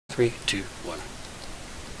3, 2, 1.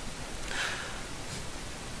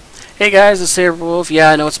 Hey guys, it's Sabre Wolf. Yeah,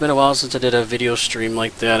 I know it's been a while since I did a video stream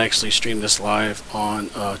like that. I actually streamed this live on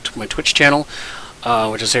my Twitch channel,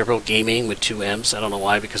 which is Sabre Gaming with 2 M's. I don't know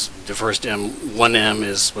why, because the first M, 1 M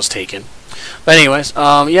was taken. But anyways,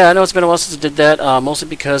 yeah, I know it's been a while since I did that, mostly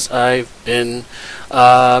because I've been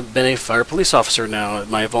a fire police officer now at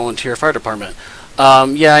my volunteer fire department.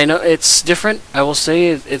 Yeah, I know it's different. I will say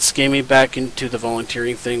it's getting me back into the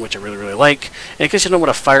volunteering thing, which I really like. And in case you don't know what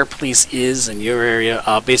a fire police is in your area,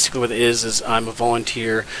 basically what it is I'm a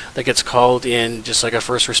volunteer that gets called in just like a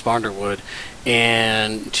first responder would,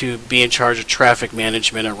 and to be in charge of traffic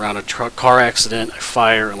management around a car accident, a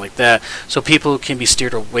fire, and like that, so people can be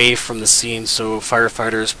steered away from the scene, so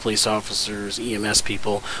firefighters, police officers, EMS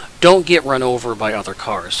people don't get run over by other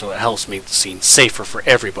cars. So it helps make the scene safer for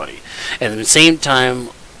everybody, and at the same time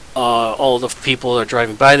all the people that are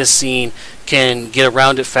driving by the scene can get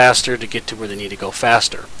around it faster to get to where they need to go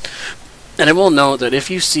faster. And I will note that if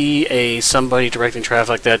you see somebody directing traffic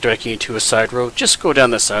like that, directing you to a side road, just go down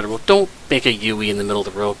that side road. Don't make a U-E in the middle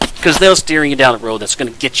of the road, because they're steering you down the road that's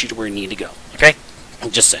going to get you to where you need to go. Okay?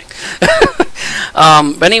 I'm just saying.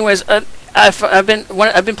 But anyways, I've been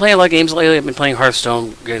playing a lot of games lately. I've been playing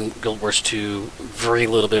Hearthstone, Guild Wars 2, very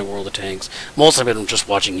little bit of World of Tanks. Mostly I've been just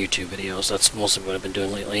watching YouTube videos. That's mostly what I've been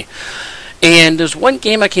doing lately. And there's one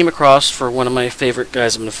game I came across for one of my favorite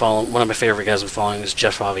guys I've been following. One of my favorite guys I've been following is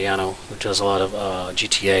Jeff Favignano, who does a lot of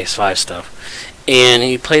GTA 5 stuff. And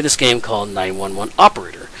he played this game called 911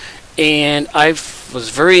 Operator. And I was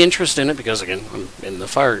very interested in it because, again, I'm in the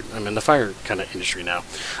fire kind of industry now.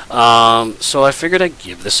 So I figured I'd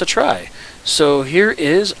give this a try. So here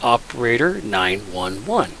is Operator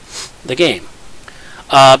 911, the game.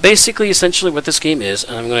 Basically, essentially what this game is,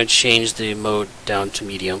 and I'm going to change the mode down to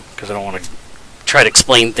medium because I don't want to try to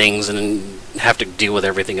explain things and then have to deal with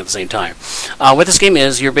everything at the same time. What this game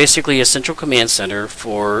is, you're basically a central command center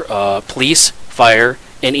for police, fire,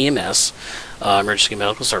 and EMS, emergency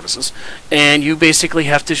medical services, and you basically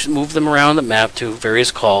have to move them around the map to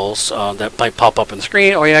various calls that might pop up on the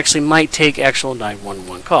screen, or you actually might take actual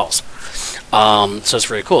 911 calls. So it's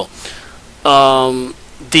very cool.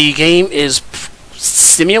 The game is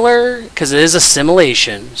similar because it is a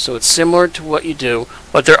simulation, so it's similar to what you do,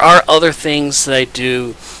 but there are other things that I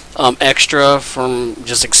do extra from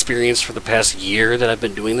just experience for the past year that I've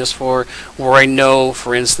been doing this for, where I know,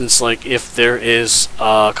 for instance, like if there is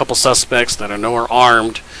a couple suspects that I know are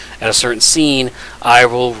armed at a certain scene, I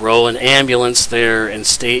will roll an ambulance there and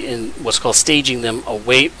stay in what's called staging them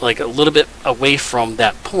away, like a little bit away from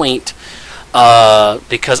that point,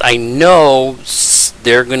 because I know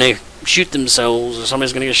they're going to shoot themselves, or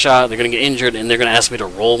somebody's going to get shot, they're going to get injured, and they're going to ask me to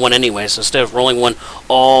roll one anyway. So instead of rolling one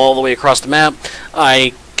all the way across the map,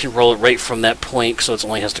 I can roll it right from that point, so it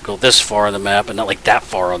only has to go this far on the map and not like that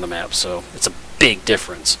far on the map. So it's a big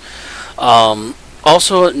difference.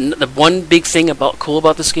 Also, the one big thing cool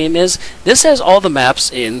about this game is this has all the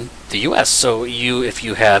maps in the US. So if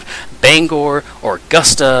you have Bangor or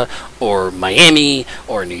Augusta or Miami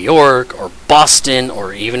or New York or Boston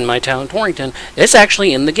or even my town Torrington, it's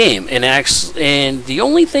actually in the game. And the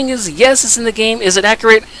only thing is, yes, it's in the game. Is it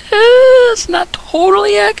accurate? It's not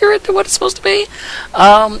totally accurate to what it's supposed to be.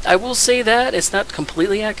 I will say that it's not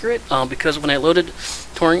completely accurate because when I loaded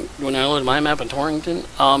my map in Torrington,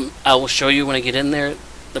 I will show you when I get in there,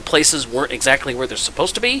 the places weren't exactly where they're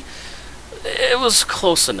supposed to be. It was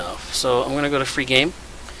close enough. So I'm going to go to free game.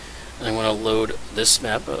 And I'm going to load this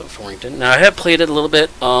map of Torrington. Now I have played it a little bit.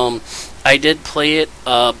 I did play it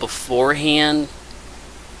beforehand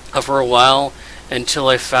for a while until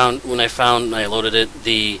when I loaded it,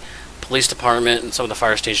 the police department and some of the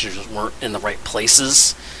fire stations just weren't in the right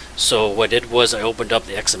places. So what I did was I opened up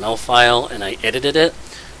the XML file and I edited it.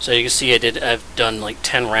 So you can see I've done like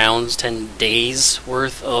 10 rounds, 10 days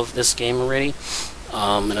worth of this game already.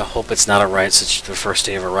 And I hope it's not the first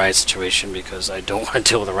day of a riot situation, because I don't want to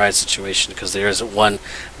deal with a riot situation, because there is one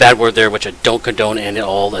bad word there which I don't condone at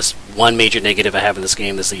all. That's one major negative I have in this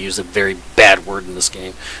game, is they use a very bad word in this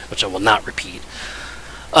game, which I will not repeat.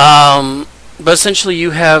 But essentially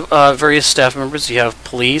you have various staff members. You have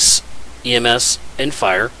police, EMS, and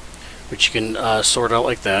fire, which you can sort out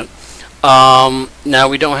like that. Now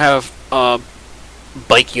we don't have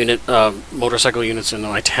motorcycle units in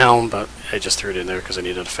my town, but I just threw it in there because I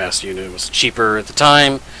needed a fast unit. It was cheaper at the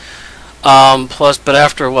time. But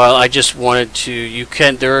after a while, I just wanted to.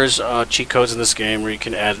 There's cheat codes in this game where you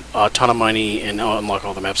can add a ton of money and unlock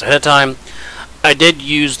all the maps ahead of time. I did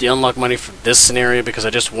use the unlock money for this scenario because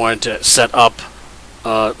I just wanted to set up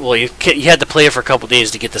well, you had to play it for a couple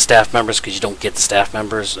days to get the staff members, because you don't get the staff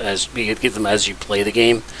members as you get them as you play the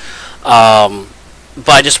game. But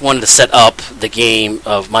I just wanted to set up the game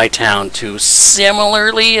of my town to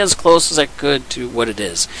similarly as close as I could to what it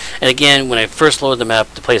is. And again, when I first loaded the map,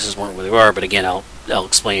 the places weren't where they are. But again, I'll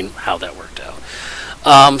explain how that worked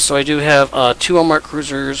out. So I do have 2 unmarked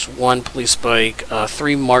cruisers, 1 police bike,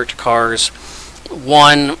 3 marked cars,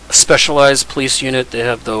 1 specialized police unit. They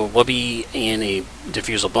have the Wubby and a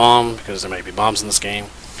defusal bomb, because there might be bombs in this game.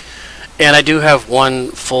 And I do have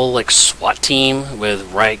 1 full like SWAT team with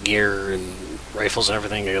riot gear and rifles and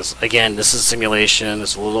everything. Because again, this is a simulation.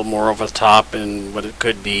 It's a little more over the top than what it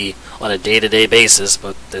could be on a day-to-day basis.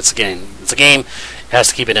 But it's a game. It has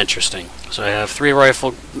to keep it interesting. So I have 3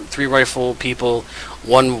 rifle people,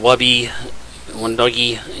 1 Wubby, 1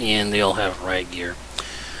 doggy, and they all have riot gear.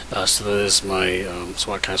 So that is my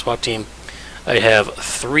SWAT team. I have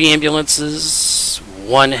 3 ambulances,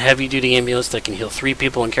 1 heavy-duty ambulance that can heal 3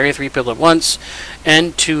 people and carry 3 people at once,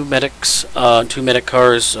 and 2 medics, 2 medic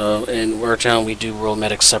cars. In our town, we do roll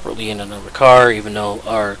medics separately in another car, even though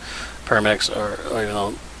our paramedics or even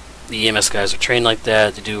though the EMS guys are trained like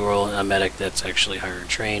that. They do roll a medic that's actually higher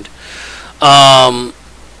trained.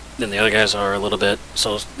 Then the other guys are a little bit,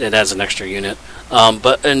 so it adds an extra unit.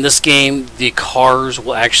 But in this game, the cars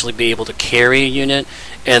will actually be able to carry a unit,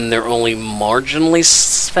 and they're only marginally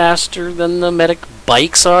faster than the medic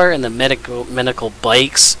bikes are. And the medical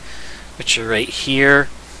bikes, which are right here,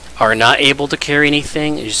 are not able to carry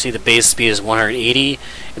anything. As you see, the base speed is 180,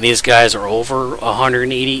 and these guys are over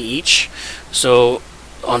 180 each. So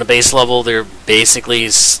on a base level, they're basically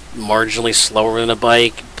marginally slower than a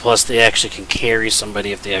bike. Plus, they actually can carry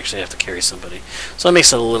somebody if they actually have to carry somebody. So it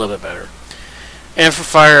makes it a little bit better. And for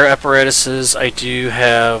fire apparatuses, I do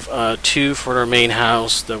have 2 for our main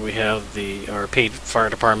house that we have our paid fire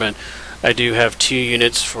department. I do have 2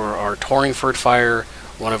 units for our Torringford fire,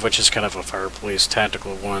 one of which is kind of a fire police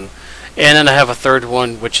tactical one. And then I have a 3rd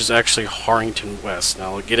one, which is actually Harrington West.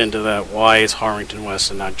 Now, I'll get into that. Why is Harrington West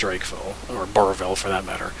and not Drakeville, or Burrville for that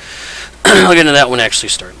matter? I'll get into that when I actually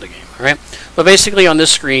start the game. Alright? But basically, on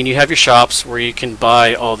this screen, you have your shops where you can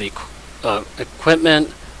buy all the equipment,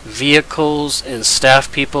 vehicles, and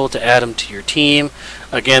staff people to add them to your team.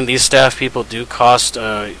 Again, these staff people do cost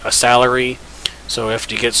a salary. So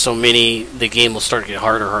after you get so many, the game will start to get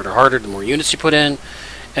harder the more units you put in.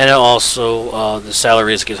 And also, the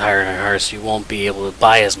salaries get higher and higher, so you won't be able to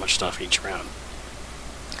buy as much stuff each round.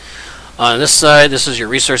 On this side, this is your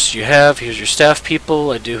resources you have. Here's your staff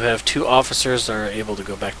people. I do have 2 officers that are able to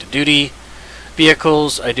go back to duty.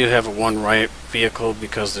 Vehicles, I do have 1 riot vehicle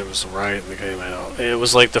because there was a riot in the game. It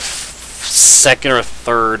was like the 2nd or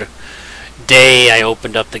 3rd day I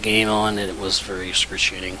opened up the game on, and it was very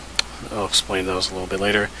excruciating. I'll explain those a little bit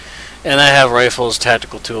later. And I have rifles,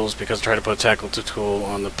 tactical tools, because I tried to put a tactical tool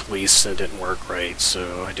on the police and it didn't work right.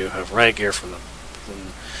 So I do have riot gear from the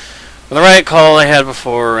riot call I had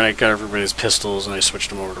before, and I got everybody's pistols, and I switched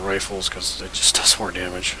them over to rifles because it just does more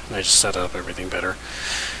damage. And I just set up everything better.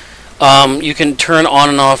 You can turn on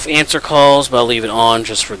and off answer calls, but I'll leave it on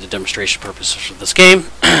just for the demonstration purposes of this game.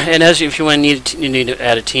 And if you need to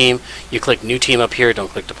add a team, you click New Team up here. Don't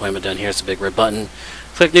click Deployment down here. It's a big red button.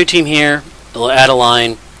 Click New Team here. It'll add a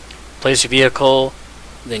line. Place your vehicle.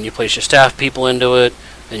 Then you place your staff people into it.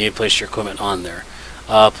 Then you place your equipment on there.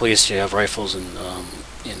 Police, you have rifles and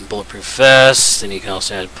bulletproof vests. Then you can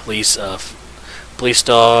also add police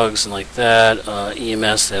dogs and like that.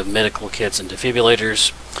 EMS, they have medical kits and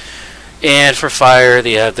defibrillators. And for fire,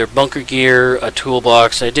 they have their bunker gear, a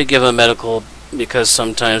toolbox. I did give them medical because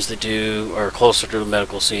sometimes they are closer to the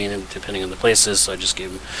medical scene, and depending on the places, so I just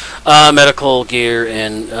gave them medical gear.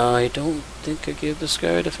 And I don't think I gave this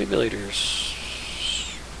guy defibrillators.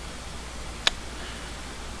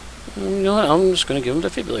 You know what? I'm just going to give him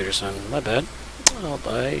defibrillators then. My bad. I'll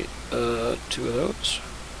buy 2 of those.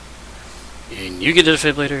 And you get a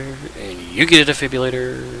defibrillator, and you get a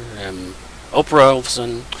defibrillator, and Oprah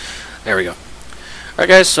Olsen. There we go. Alright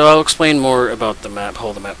guys, so I'll explain more about the map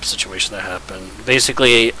situation that happened.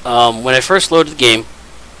 Basically, when I first loaded the game,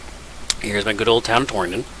 here's my good old town of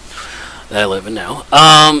Torrington that I live in now.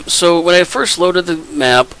 So when I first loaded the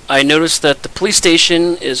map, I noticed that the police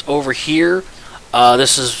station is over here.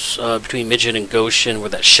 This is between Midget and Goshen, where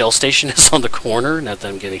that Shell station is on the corner. Not that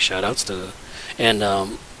I'm giving shout-outs to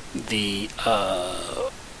the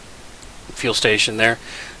fuel station there.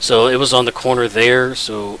 So it was on the corner there,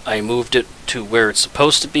 so I moved it to where it's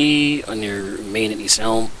supposed to be, near Main and East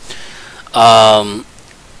Elm.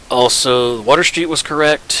 Also, Water Street was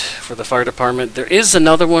correct for the fire department. There is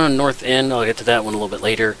another one on North End. I'll get to that one a little bit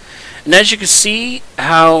later. And as you can see,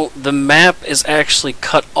 how the map is actually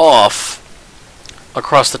cut off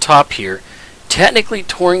across the top here. Technically,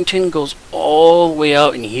 Torrington goes all the way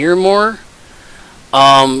out in here more.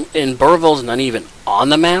 And Burville's not even on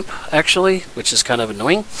the map, actually, which is kind of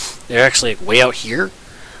annoying. They're actually like, way out here.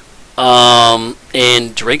 And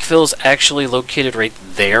Drakeville's actually located right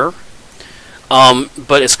there.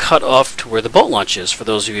 But it's cut off to where the boat launch is, for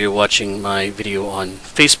those of you watching my video on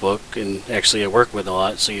Facebook, and actually I work with a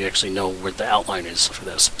lot, so you actually know where the outline is for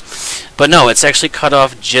this. But no, it's actually cut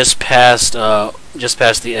off just past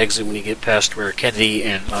the exit when you get past where Kennedy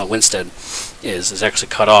and Winstead is. It's actually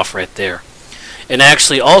cut off right there. And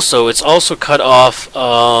actually also, it's also cut off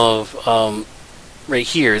of right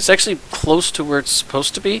here. It's actually close to where it's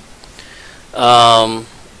supposed to be.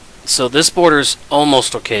 So this border's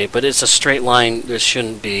almost okay, but it's a straight line. This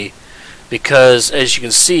shouldn't be, because as you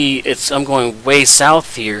can see, I'm going way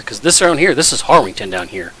south here, because this around here, this is Harwington down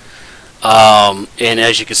here. And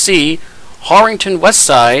as you can see, Harwington West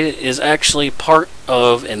Side is actually part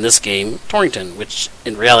of, in this game, Torrington, which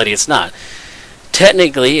in reality it's not.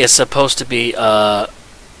 Technically, it's supposed to be the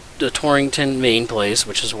Torrington main place,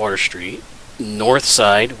 which is Water Street, North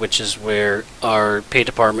Side, which is where our pay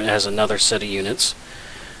department has another set of units.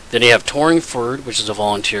 Then you have Torringford, which is a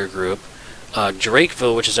volunteer group,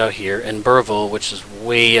 Drakeville, which is out here, and Burville, which is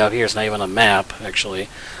way out here. It's not even on a map, actually.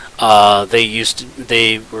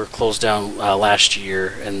 They were closed down last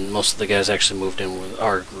year, and most of the guys actually moved in with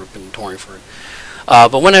our group in Torringford.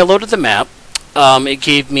 But when I loaded the map, it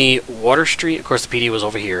gave me Water Street. Of course, the PD was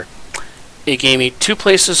over here. It gave me 2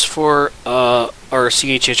 places for our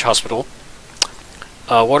CHH hospital,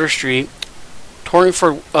 Water Street,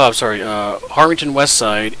 Harwington West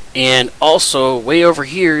Side, and also way over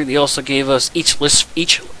here they also gave us East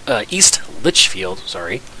Litchfield.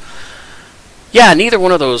 Sorry. Yeah, neither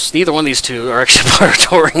one of these two are actually part of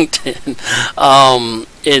Torrington.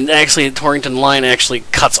 And actually, the Torrington line actually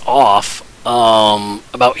cuts off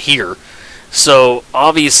about here. So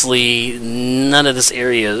obviously, none of this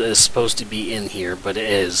area is supposed to be in here, but it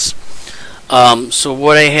is. So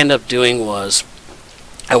what I ended up doing was,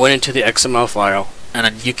 I went into the XML file,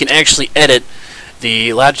 and you can actually edit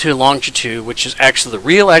the latitude and longitude, which is actually the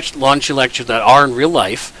real longitude and latitude that are in real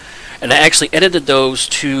life, and I actually edited those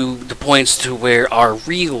to the points to where our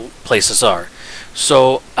real places are.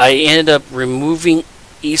 So I ended up removing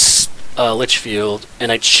East Litchfield, and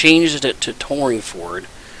I changed it to Torringford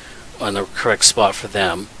on the correct spot for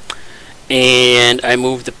them, and I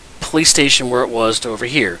moved the police station where it was to over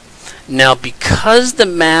here. Now, because the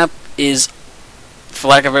map is, for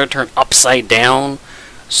lack of a better term, upside down,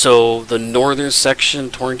 so the northern section,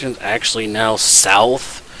 Torrington's actually now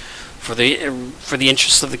south. For the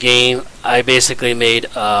interest of the game, I basically made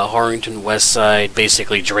Harwington West Side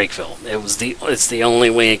basically Drakeville. It's the only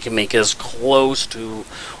way I can make it as close to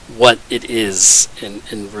what it is in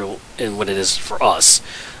what it is for us,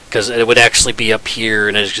 because it would actually be up here,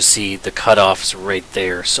 and as you can see, the cutoff's right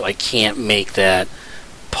there. So I can't make that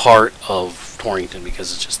part of Torrington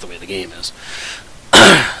because it's just the way the game is.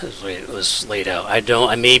 The way it was laid out.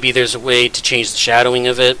 Maybe there's a way to change the shadowing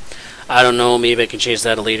of it. I don't know. Maybe I can change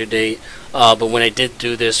that at a later date. But when I did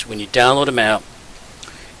do this, when you download a map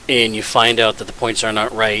and you find out that the points are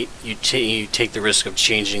not right, you take the risk of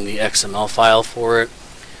changing the XML file for it.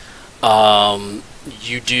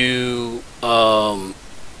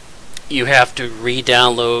 You have to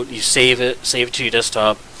re-download. You save it to your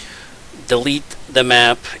desktop. Delete the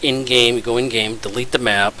map in-game. Go in-game. Delete the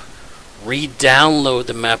map. Re-download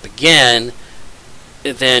the map again,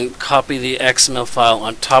 and then copy the XML file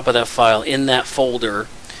on top of that file in that folder,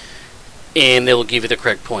 and they will give you the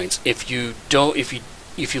correct points. If you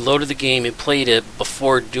loaded the game and played it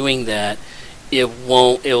before doing that,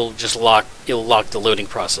 it'll lock the loading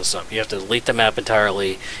process up. You have to delete the map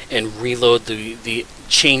entirely and reload the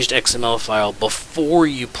changed XML file before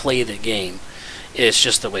you play the game. It's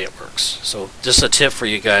just the way it works. So just a tip for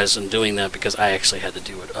you guys in doing that, because I actually had to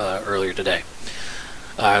do it earlier today.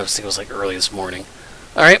 I think it was like early this morning.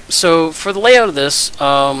 Alright, so for the layout of this,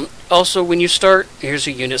 also when you start, here's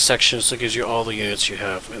a unit section, so it gives you all the units you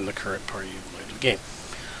have in the current part of the game.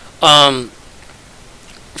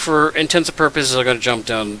 For intensive purposes, I'm going to jump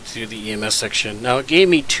down to the EMS section. Now it gave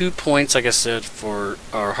me 2 points, like I said, for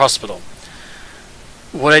our hospital.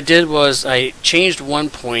 What I did was I changed 1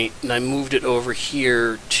 point and I moved it over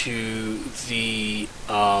here to the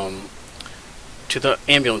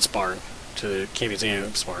ambulance barn, to the campus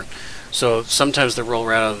ambulance barn. So sometimes they roll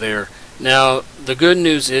right out of there. Now the good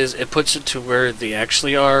news is it puts it to where they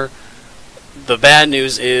actually are the bad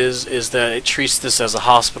news is that it treats this as a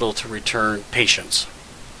hospital to return patients.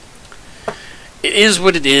 It is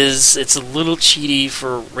what it is. It's a little cheaty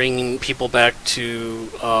for bringing people back to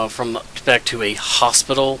back to a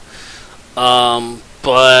hospital,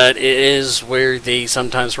 but it is where they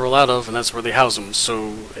sometimes roll out of, and that's where they house them.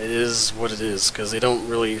 So it is what it is, because they don't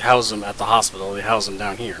really house them at the hospital; they house them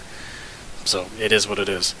down here. So it is what it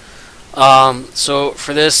is. So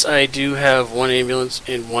for this, I do have one ambulance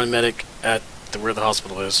and one medic at where the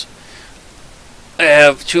hospital is. I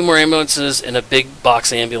have 2 more ambulances and a big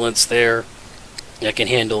box ambulance there. I can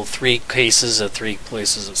handle 3 cases at 3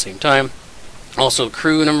 places at the same time. Also,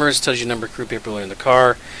 crew numbers tells you number of crew people in the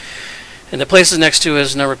car. And the places next to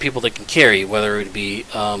is the number of people they can carry, whether it be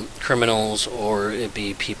criminals or it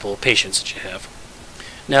be patients that you have.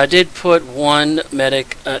 Now, I did put 1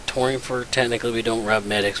 medic at Torringford. Technically, we don't have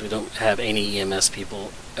medics. We don't have any EMS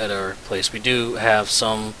people at our place. We do have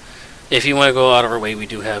some. If you want to go out of our way, we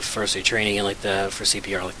do have first aid training and like that for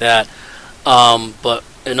CPR like that. But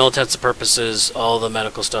in all intents and purposes, all the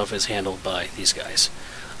medical stuff is handled by these guys.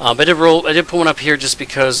 I did put one up here just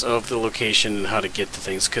because of the location and how to get to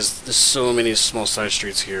things, because there's so many small side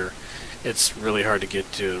streets here. It's really hard to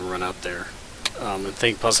get to and run out there.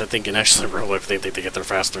 Plus, I think in actually real life, they think they get there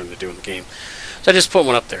faster than they do in the game. So I just put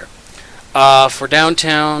one up there. For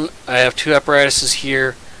downtown, I have 2 apparatuses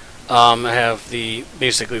here. I have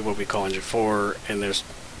basically what we call engine 4, and there's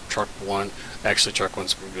truck 1. Actually, truck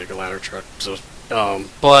 1's like a ladder truck. So,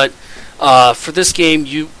 for this game,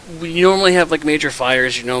 you normally have like major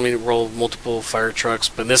fires. You normally roll multiple fire trucks,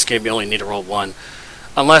 but in this game, you only need to roll 1,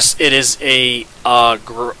 unless it is a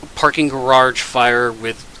parking garage fire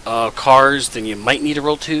with cars. Then you might need to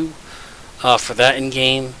roll 2 for that in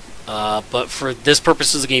game. But for this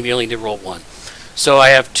purpose of the game, you only need to roll 1. So I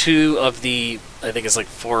have 2 of the, I think it's like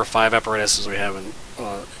 4 or 5 apparatuses we have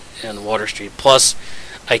in Water Street. Plus,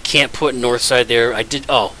 I can't put north side there. I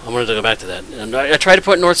wanted to go back to that. And I tried to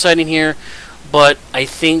put north side in here, but I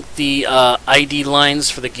think the ID lines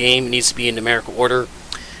for the game needs to be in numerical order,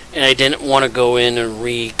 and I didn't want to go in and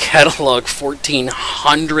re-catalog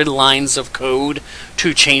 1,400 lines of code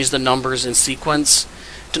to change the numbers in sequence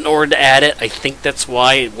in order to add it. I think that's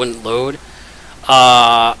why it wouldn't load.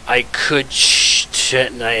 I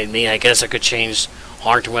guess I could change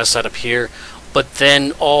Harrington West Side up here, but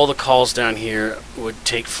then all the calls down here would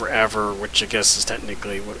take forever, which I guess is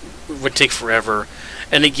technically would take forever.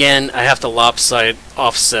 And again, I have to offset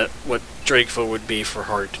what Drakeville would be for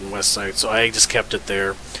Harrington West Side, so I just kept it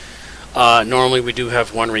there. Normally we do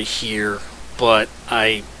have one right here, but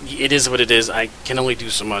it is what it is. I can only do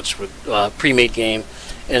so much with pre-made game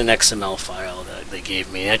and an XML file that they gave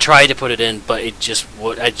me. I tried to put it in, but it just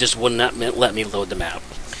would not let me load the map.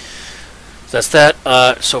 So that's that.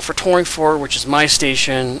 So for Torringford, which is my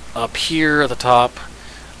station, up here at the top,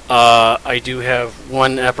 I do have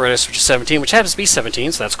 1 apparatus, which is 17, which happens to be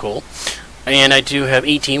 17, so that's cool. And I do have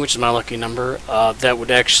 18, which is my lucky number. That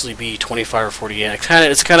would actually be 25 or 48.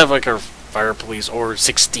 It's kind of like our fire police, or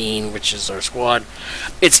 16, which is our squad.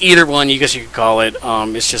 It's either one, I guess you could call it.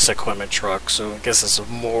 It's just an equipment truck, so I guess it's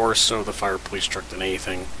more so the fire police truck than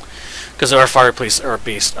anything. Because our fire police are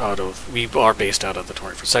based out of the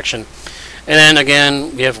Torringford section. And then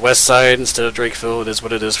again, we have West Side instead of Drakeville. It is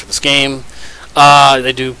what it is for this game.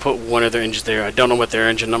 They do put 1 of their engines there. I don't know what their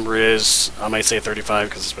engine number is. I might say 35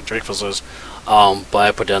 because it's what Drakeville's is. But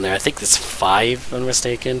I put down there, I think it's 5 if I'm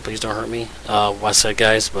mistaken. Please don't hurt me, West Side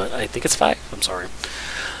guys, but I think it's 5. I'm sorry.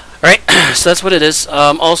 Alright, so that's what it is.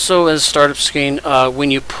 Also, as a startup screen, when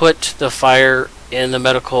you put the fire in the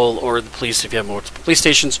medical or the police, if you have multiple police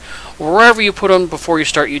stations, wherever you put them before you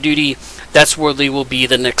start your duty, that's where they will be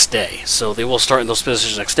the next day. So they will start in those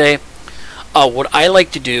positions next day. What I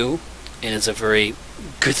like to do, and it's a very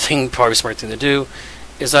good thing, probably smart thing to do,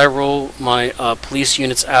 is I roll my police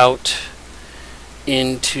units out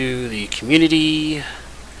into the community,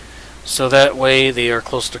 so that way they are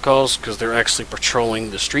close to calls because they're actually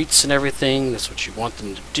patrolling the streets and everything. That's what you want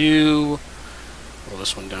them to do. Roll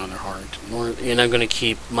this one down there hard to north, and I'm going to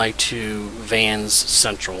keep my 2 vans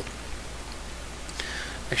central.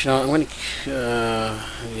 Actually, no, I'm going to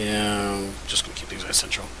I'm just going to keep these guys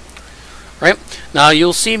central. Right now,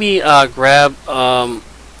 you'll see me grab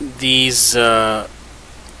these cars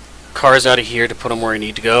out of here to put them where I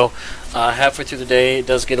need to go. Halfway through the day, it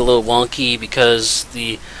does get a little wonky because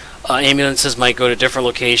the ambulances might go to different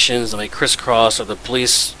locations. They might crisscross, or the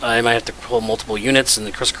police, I might have to pull multiple units in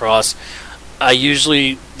the crisscross.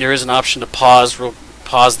 Usually, there is an option to pause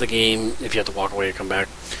the game if you have to walk away and come back.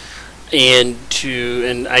 And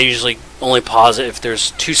I usually only pause it if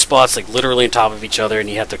there's 2 spots like literally on top of each other, and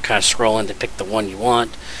you have to kind of scroll in to pick the one you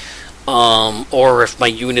want. Or if my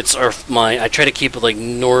units are I try to keep it like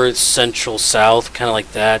north, central, south, kind of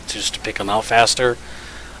like that, just to pick them out faster.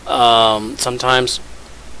 Sometimes,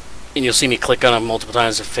 and you'll see me click on them multiple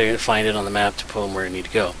times to find it on the map to put them where I need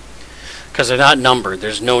to go. Because they're not numbered.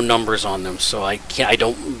 There's no numbers on them, so I can't.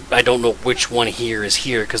 I don't know which one here is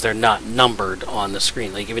here because they're not numbered on the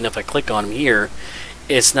screen. Like even if I click on them here,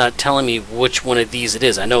 it's not telling me which one of these it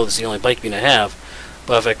is. I know this is the only bike unit I have,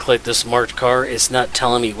 but if I click this marked car, it's not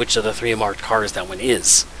telling me which of the 3 marked cars that one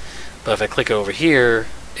is. But if I click over here,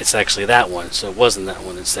 it's actually that one. So it wasn't that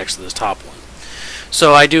one. It's actually this top one.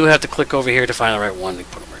 So I do have to click over here to find the right one and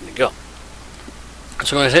put them where to go.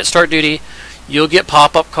 So I'm going to hit start duty. You'll get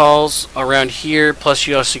pop-up calls around here, plus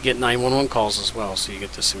you also get 911 calls as well, so you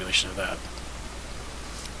get the simulation of that.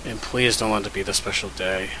 And please don't let it be the special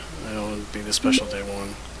day. I don't want it to be the special day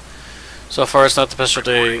one. So far it's not the special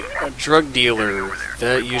day. A drug dealer,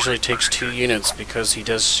 that usually takes 2 units because he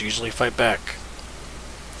does usually fight back.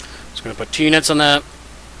 So I'm going to put 2 units on that.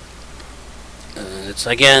 It's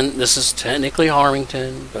again, this is technically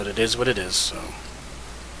Harrington, but it is what it is, so.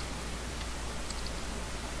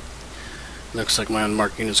 Looks like my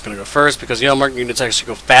unmarked unit's going to go first because the unmarked units actually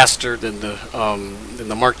go faster than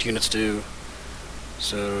the marked units do.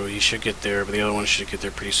 So he should get there, but the other one should get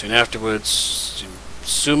there pretty soon afterwards.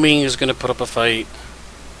 Assuming he's going to put up a fight.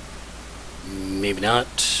 Maybe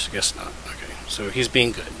not. Guess not. Okay, so he's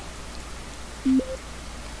being good.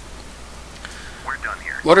 We're done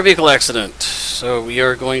here. Motor vehicle accident. So we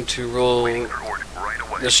are going to roll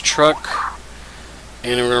this truck.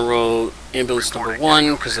 And we're going to roll ambulance number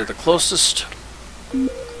 1 because they're the closest.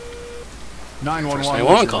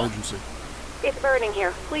 911 call. Emergency. It's burning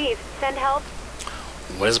here. Please, send help.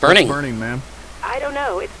 What is burning? What's burning, ma'am? I don't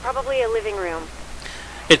know. It's probably a living room.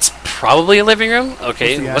 It's probably a living room?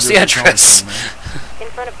 Okay, what's the address? In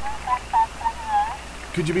front of...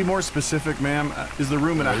 Could you be more specific, ma'am? Is the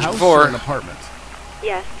room in a house before. or an apartment?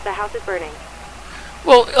 Yes, the house is burning.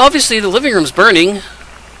 Well, obviously the living room's burning.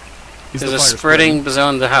 Is There's the a fire spreading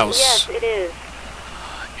beyond the house. Yes, it is.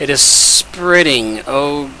 It is spreading.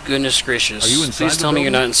 Oh, goodness gracious. Are you inside Please the tell me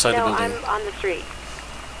you're building? not inside the No, building. I'm on the street.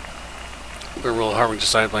 We're roll Harvard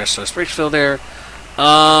side by Springfield there. Do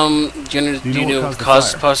you know what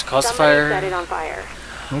caused the Somebody fire? set it on fire.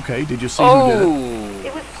 Okay, did you see who did it? Oh!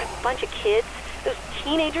 It was a bunch of kids. Those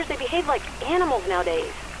teenagers, they behave like animals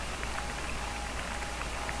nowadays.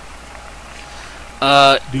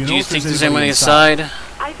 Do you know Do you if think there's there's anybody anyone inside?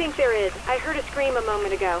 I think there is. I heard a scream a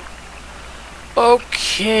moment ago.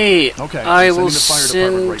 Okay. Okay, I I'm will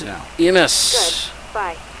sending the fire department send right now. EMS. Good.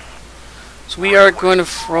 Bye. So we are going to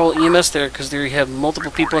roll EMS there because there you have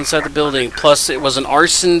multiple people inside the building. Plus, it was an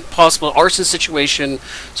possible arson situation.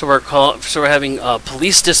 So we're having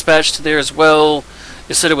police dispatched there as well.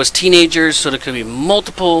 They said it was teenagers, so there could be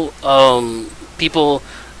multiple people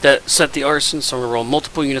that set the arson. So we're gonna roll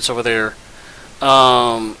multiple units over there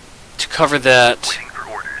to cover that.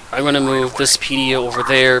 I'm going to move this PD over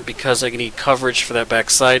there because I need coverage for that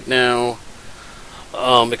backside now.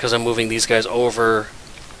 Because I'm moving these guys over.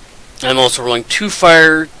 I'm also rolling 2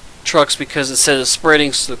 fire trucks because it says it's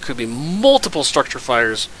spreading, so there could be multiple structure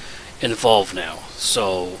fires involved now.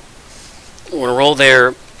 So we're going to roll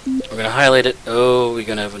there. We're going to highlight it. Oh, we're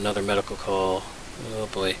going to have another medical call. Oh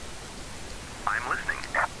boy. I'm listening.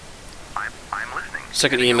 I'm listening.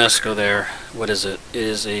 Second EMS go there. What is it? It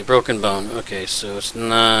is a broken bone. Okay, so it's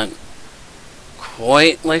not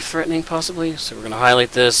quite life-threatening, possibly. So we're going to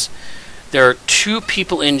highlight this. There are 2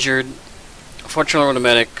 people injured. Fortunately, we're the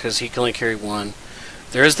medic because he can only carry 1.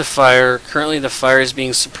 There is the fire. Currently, the fire is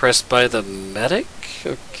being suppressed by the medic.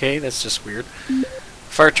 Okay, that's just weird.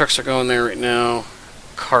 Fire trucks are going there right now.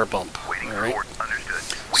 Car bump. Alright.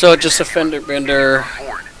 So just a fender bender.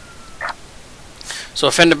 So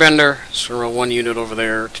a fender bender. So we'll roll 1 unit over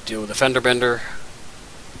there to deal with a fender bender.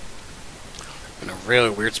 In a really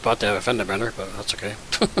weird spot to have a fender bender, but that's okay.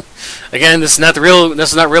 Again, this is not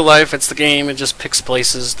real life. It's the game. It just picks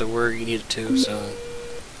places to where you need it to. So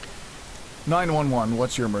 911,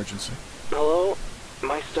 what's your emergency? Hello?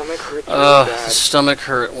 My stomach hurts really bad. stomach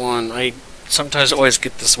hurt one. I sometimes always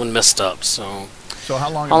get this one messed up. So How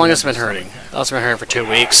long has it been hurting? It's been hurting for 2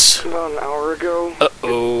 weeks. About an hour ago.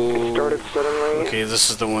 Uh-oh. It started suddenly. Okay, this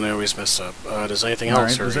is the one I always mess up. Does anything All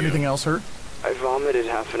else right, hurt does you? anything else hurt? I vomited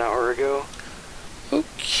half an hour ago.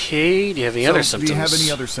 Okay, do you have any other symptoms? Do you have any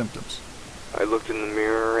other symptoms? I looked in the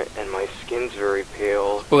mirror and my skin's very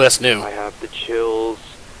pale. Oh, that's new. I have the chills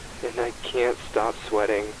and I can't stop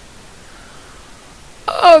sweating.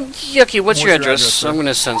 Oh, yucky. What's your address? sir? I'm going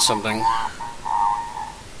to send something.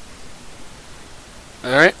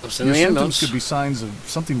 Alright, I'm sending Your the symptoms ambulance. could be signs of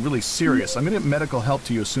something really serious. I'm going to get medical help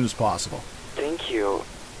to you as soon as possible. Thank you.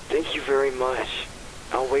 Thank you very much.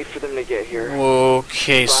 I'll wait for them to get here.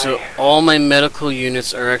 Okay, so Bye. all my medical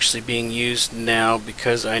units are actually being used now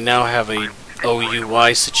because I now have a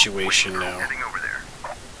OUI situation now. Heading over there.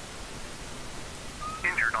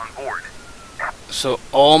 Injured on board. So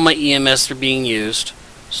all my EMS are being used.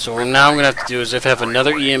 So what now I'm going to have to do is if I have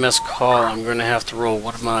another EMS call, I'm going to have to roll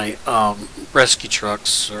one of my rescue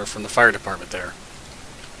trucks or from the fire department there.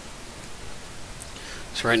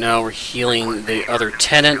 So right now we're healing the other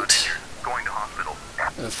tenant. Going to hospital.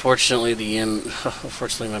 Unfortunately,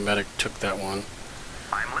 unfortunately my medic took that one.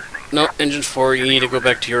 I'm listening. No, Engine 4, you need to go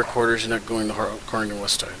back to your quarters. You're not going to Corrington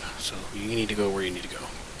West Side. So you need to go where you need to go.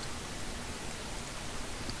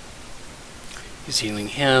 He's healing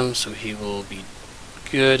him, so he will be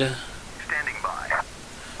good. Standing by.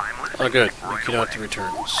 I'm listening. Oh, good. Right You don't have to away.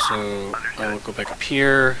 return. So I will go back up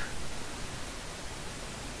here.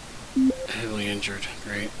 Heavily injured.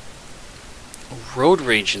 Great. Road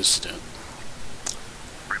rage incident.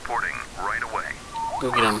 Reporting right away.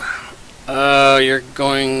 Go get him. You're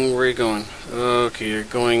going... Where are you going? Okay, you're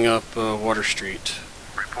going up Water Street.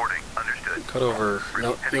 Reporting. Understood. Cut over...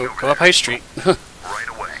 No, go up High Street. Right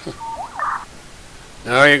away.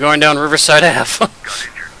 No, you're going down Riverside Ave. Got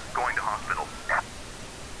injured. Going to hospital.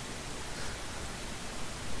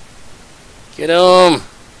 Get him!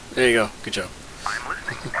 There you go. Good job. I'm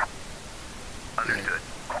listening. Understood.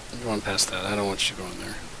 Go on past that. I don't want you going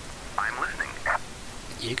there. I'm listening.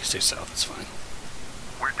 You can stay south. It's fine.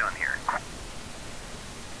 We're done here.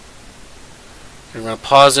 I'm going to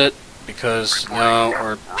pause it because now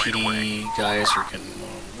our PD guys are getting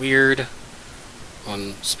weird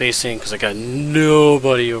on spacing because I got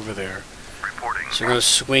nobody over there. Reporting. So we're going to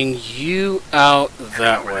swing you out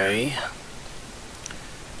that way.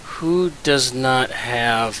 Who does not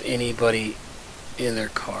have anybody in their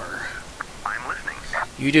car? I'm listening.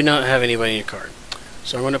 You do not have anybody in your car.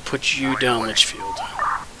 So I'm going to put you down Litchfield.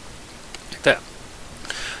 Like that.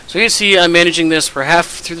 So you can see I'm managing this for half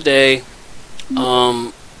through the day.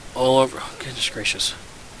 All over. Oh, goodness gracious.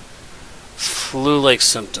 Flu-like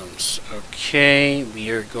symptoms. Okay, we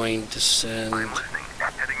are going to send I'm listening.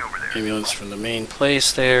 Heading over there. ambulance from the main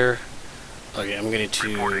place there. Okay, I'm going to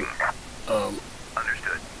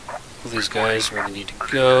Understood. move these guys where they need to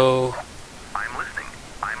go. I'm listening.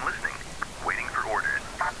 I'm listening. Waiting for orders.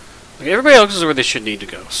 Okay, everybody else is where they should need to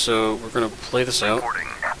go. So we're going to play this out. Reporting.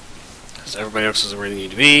 Because everybody else is where they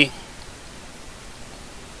need to be.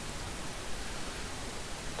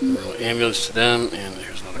 We'll ambulance to them, and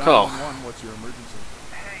there's another call. 911, what's your emergency?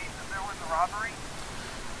 Hey, there was a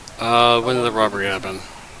robbery When did the robbery happen?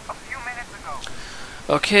 a few minutes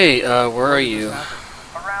ago. Okay, where are you?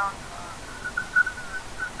 Around.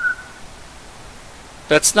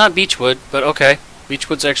 That's not Beechwood, but okay.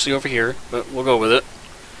 Beechwood's actually over here, but we'll go with it.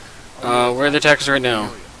 Where are the attackers right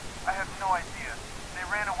now? I have no idea.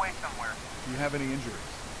 They ran away somewhere. Do you have any injuries?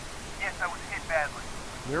 Yes, I was hit badly.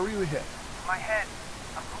 Where were you hit? My head.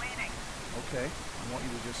 I'm bleeding. Okay, I want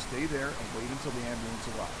you to just stay there and wait until the ambulance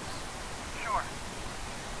arrives. Sure.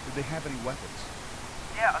 Did they have any weapons?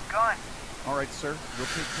 Yeah, a gun. All right, sir, we'll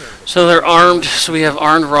take care of it. So they're armed, so we have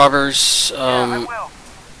armed robbers. I will.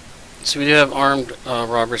 So we do have armed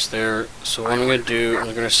robbers there. So what I'm going to do,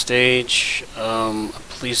 I'm going to stage a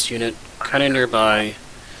police unit kind of nearby.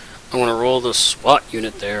 I want to roll the SWAT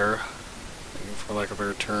unit there, for lack of a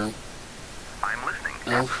better term. I'm listening.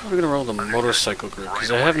 I'm probably going to roll the motorcycle group, because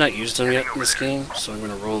I have not used them yet in this game. So I'm going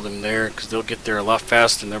to roll them there, because they'll get there a lot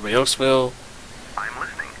faster than everybody else will. I'm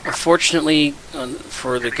listening. Unfortunately,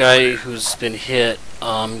 for the guy who's been hit,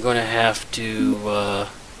 I'm going to have to...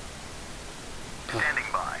 Standing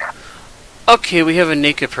by. Okay, we have a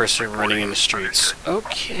naked person running in the streets.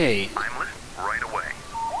 Okay. I'm listening. Right away.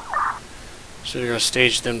 So they're going to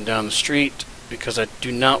stage them down the street because I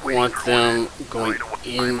do not want them going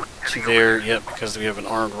into there yet because we have an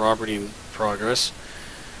armed robbery in progress.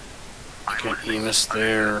 Get EMS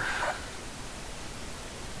there.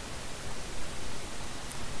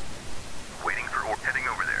 Waiting for heading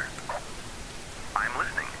over there. I'm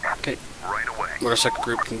listening. Okay, Right away. motorcycle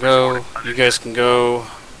group can go. You guys can go.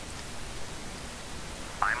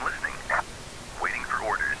 I'm listening. Waiting for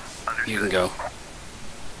orders. Understood. You can go.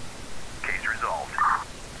 Case resolved.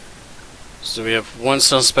 So we have one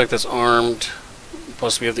suspect that's armed.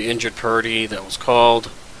 Plus we have the injured party that was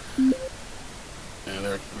called. And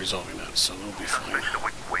they're resolving that, so they'll be fine.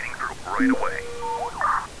 Waiting for right away.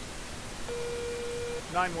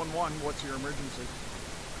 911, what's your emergency?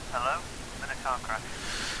 Hello? Been a car crash.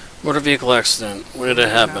 Motor vehicle accident. When did it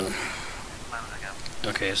happen? Moments ago.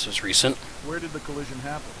 Okay, so it's recent. Where did the collision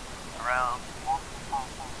happen? Around.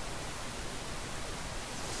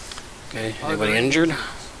 Okay, Are anybody there any injured?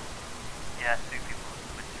 Yeah, 2 people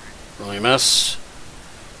with injuries. Really a mess.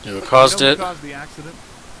 You know who caused You know it? who caused the accident?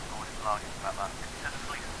 Going along about that. To the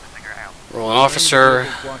police to figure out. Roll an officer.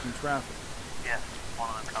 Blocking traffic. Yes, one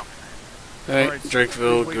of them conversations. Alright,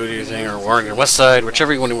 Drakeville, go do your thing, or Warrington West Side,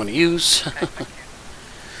 whichever one you want to use.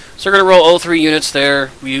 So we're going to roll all 3 units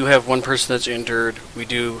there. We do have 1 person that's injured. We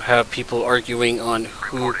do have people arguing on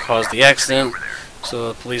who caused the accident. So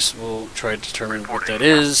the police will try to determine what that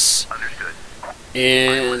is. Understood.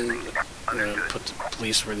 And I'm going to put the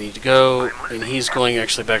police where they need to go. And he's going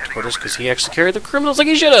actually back to quarters because he actually carried the criminals like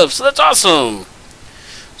he should have. So that's awesome.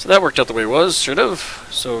 So that worked out the way it was. Should have.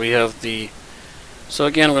 So we have the... So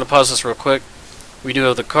again, I'm going to pause this real quick. We do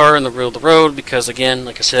have the car in the middle of the road because, again,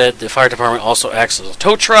 like I said, the fire department also acts as a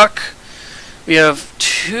tow truck. We have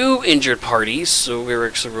 2 injured parties, so we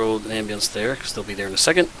actually rolled an ambulance there because they'll be there in a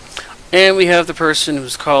second. And we have the person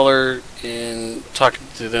who's caller and talking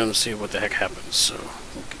to them to see what the heck happens. So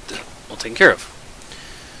we'll get that all taken care of.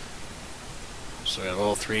 So we have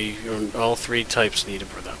all three types needed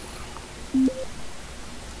for that one.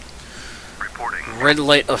 Reporting. Red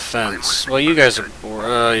light offense. Well, you guys are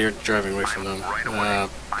you're driving away from them.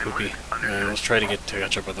 Poopy. Let's try to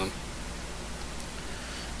catch up with them.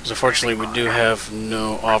 Because unfortunately, we do have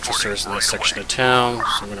no officers in this section of town, so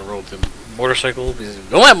I'm going to roll the motorcycle. Because we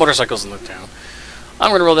don't have motorcycles in the town. I'm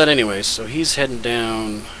going to roll that anyway. So he's heading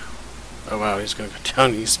down. Oh wow, he's going to go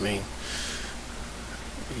down East Main.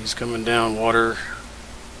 He's coming down Water.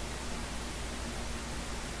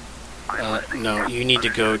 No, you need to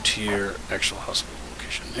go to your actual hospital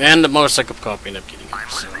location. And the motorcycle cop ended up getting it.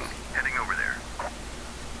 So, Heading over there.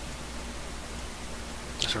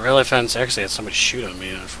 so red light offense. Actually, I had somebody shoot on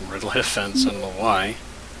me from red light offense. I don't know why.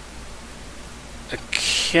 A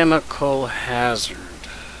chemical hazard.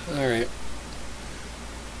 Alright.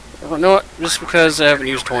 You know what? Just because I haven't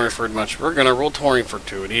used Torringford much, we're going to roll Torringford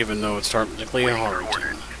to it, even though it's technically in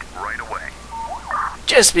Harrington. Right away.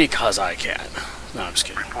 Just because I can. No, I'm just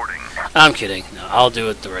kidding. Reporting. I'm kidding. No, I'll do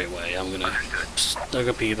it the right way. I'm gonna snug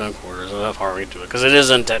a peep on quarters. I'll have Harvington do it because it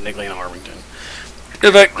isn't technically in Harvington.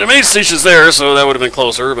 In fact, the main station's there, so that would have been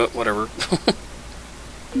closer. But whatever.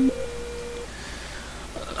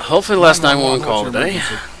 Hopefully, the last 911 call today.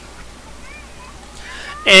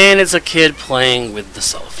 And it's a kid playing with the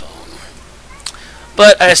cell phone.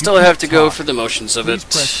 But I still have to go for the motions of it.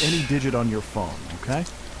 Please press any digit on your phone, okay?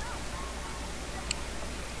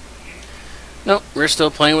 Nope, we're still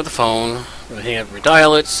playing with the phone. I'm going to hang up,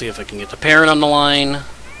 redial it, see if I can get the parent on the line.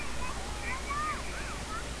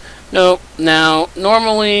 Nope. Now,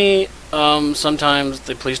 normally, sometimes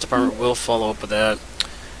the police department will follow up with that.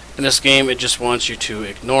 In this game, it just wants you to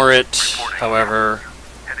ignore it. However,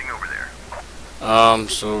 Heading over there.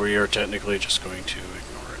 so we are technically just going to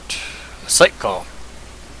ignore it. A psych call.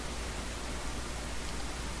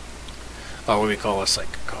 Oh, what do we call a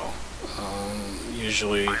psych call?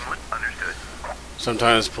 Usually... Understood.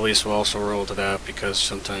 Sometimes police will also roll to that because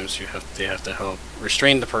sometimes they have to help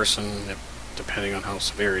restrain the person, depending on how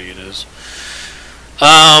severity it is.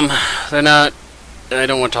 They're not. I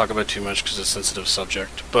don't want to talk about it too much because it's a sensitive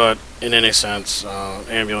subject. But in any sense,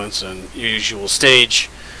 ambulance and usual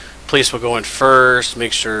stage, police will go in first,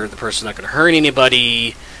 make sure the person's not going to hurt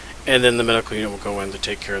anybody, and then the medical unit will go in to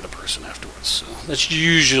take care of the person afterwards. So that's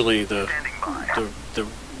usually the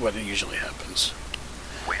what usually happens.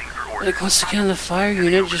 Waiting for orders. Like, once again, the fire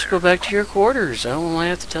unit, just go back to your quarters. I don't know why I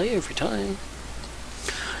have to tell you every time.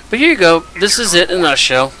 But here you go. This is it in a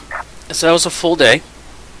nutshell. So that was a full day,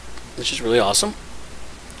 which is really awesome.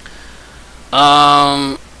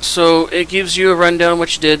 So it gives you a rundown of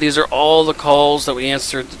what you did. These are all the calls that we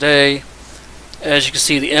answered today. As you can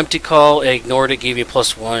see, the empty call, I ignored it, gave you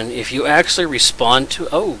 +1. If you actually respond to...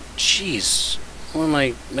 Oh, jeez. One of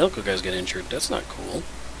my medical guys got injured. That's not cool.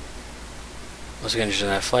 Was get injured in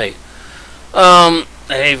that fight. I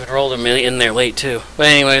even rolled him in there late too. But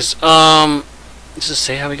anyways, does it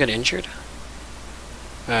say how he got injured?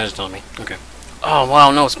 Just telling me. Okay. Oh wow,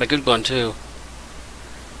 no, it's my good one too.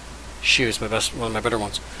 Shoot, it's one of my better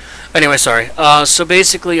ones. Anyway, sorry. So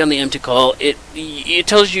basically, on the empty call, it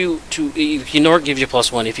tells you to, if you ignore it, gives you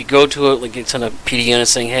 +1. If you go to it, like it's on a PD unit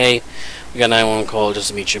saying, hey, we got a 911 call just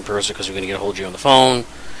to meet you in person because we're going to get a hold of you on the phone.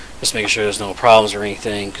 Just making sure there's no problems or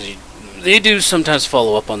anything, because they do sometimes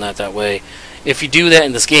follow up on that way. If you do that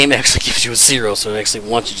in this game, it actually gives you a 0, so it actually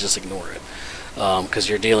wants you to just ignore it. Because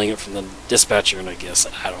you're dealing it from the dispatcher, and I guess,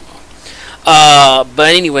 I don't know.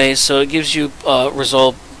 But anyway, so it gives you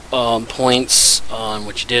result points on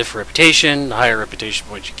what you did for reputation. The higher reputation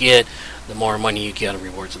points you get, the more money you get on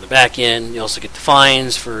rewards in the back end. You also get the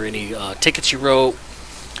fines for any tickets you wrote.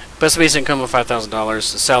 Best base income of $5,000.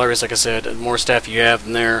 The salaries, like I said, the more staff you have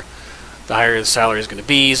in there, the higher the salary is going to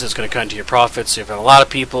be, so it's going to cut into your profits. So if you have a lot of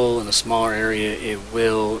people in a smaller area, it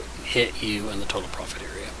will hit you in the total profit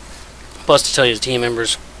area. Plus, to tell you, the team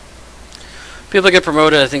members, people that get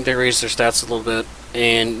promoted, I think they raise their stats a little bit,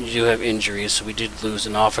 and you do have injuries. So we did lose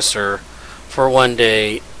an officer for 1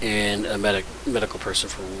 day and a medical person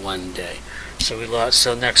for 1 day. So we lost.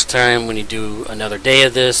 So next time when you do another day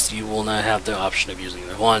of this, you will not have the option of using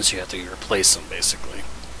the one, so you have to replace them basically.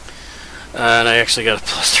 And I actually got a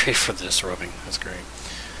 +3 for this roving. That's great.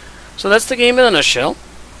 So that's the game in a nutshell.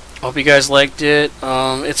 Hope you guys liked it.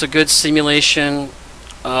 It's a good simulation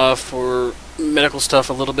for medical stuff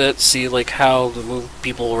a little bit. See like how to move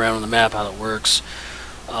people around on the map, how it works.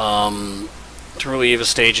 To relieve a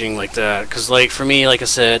staging like that, because like for me, like I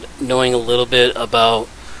said, knowing a little bit about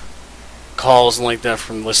calls and like that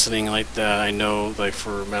from listening like that, I know like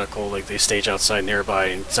for medical, like they stage outside nearby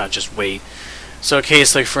and it's not just wait. So in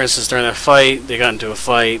case like for instance during that fight, they got into a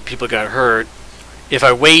fight, people got hurt, if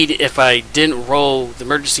I didn't roll the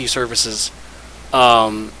emergency services,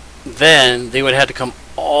 then they would have had to come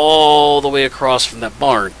all the way across from that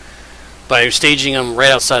barn. By staging them right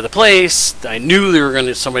outside the place, I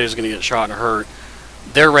knew somebody was gonna get shot and hurt.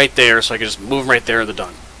 They're right there, so I could just move them right there and they're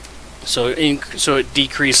done. So it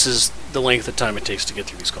decreases the length of time it takes to get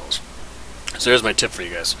through these calls. So there's my tip for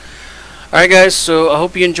you guys. Alright guys, so I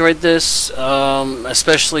hope you enjoyed this,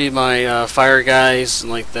 especially my fire guys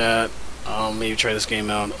and like that. Maybe try this game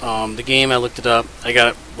out. The game, I looked it up. I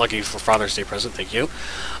got it lucky for Father's Day present, thank you.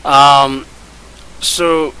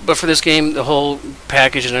 But for this game, the whole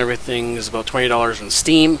package and everything is about $20 on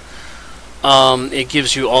Steam. It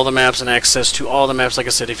gives you all the maps and access to all the maps. Like I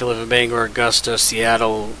said, if you live in Bangor, Augusta,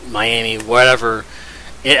 Seattle, Miami, whatever,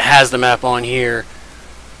 it has the map on here.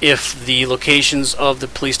 If the locations of the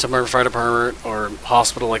police department, fire department, or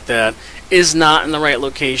hospital like that is not in the right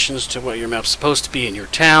locations to what your map's supposed to be in your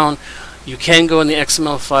town, you can go in the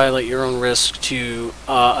XML file at your own risk to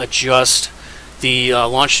adjust the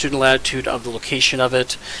longitude and latitude of the location of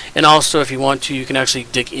it. And also, if you want to, you can actually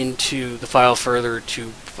dig into the file further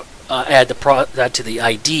to add that to the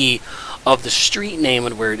ID of the street name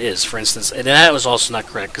and where it is, for instance. And that was also not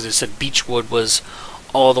correct, because it said Beechwood was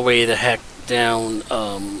all the way the heck down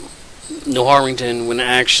New Harwington, when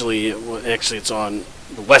actually it's on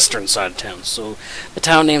the western side of town. So the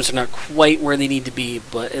town names are not quite where they need to be,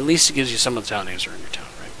 but at least it gives you some of the town names that are in your town,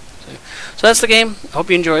 right? So that's the game. Hope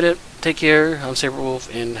you enjoyed it. Take care. I'm Sabre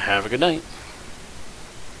Wolf, and have a good night.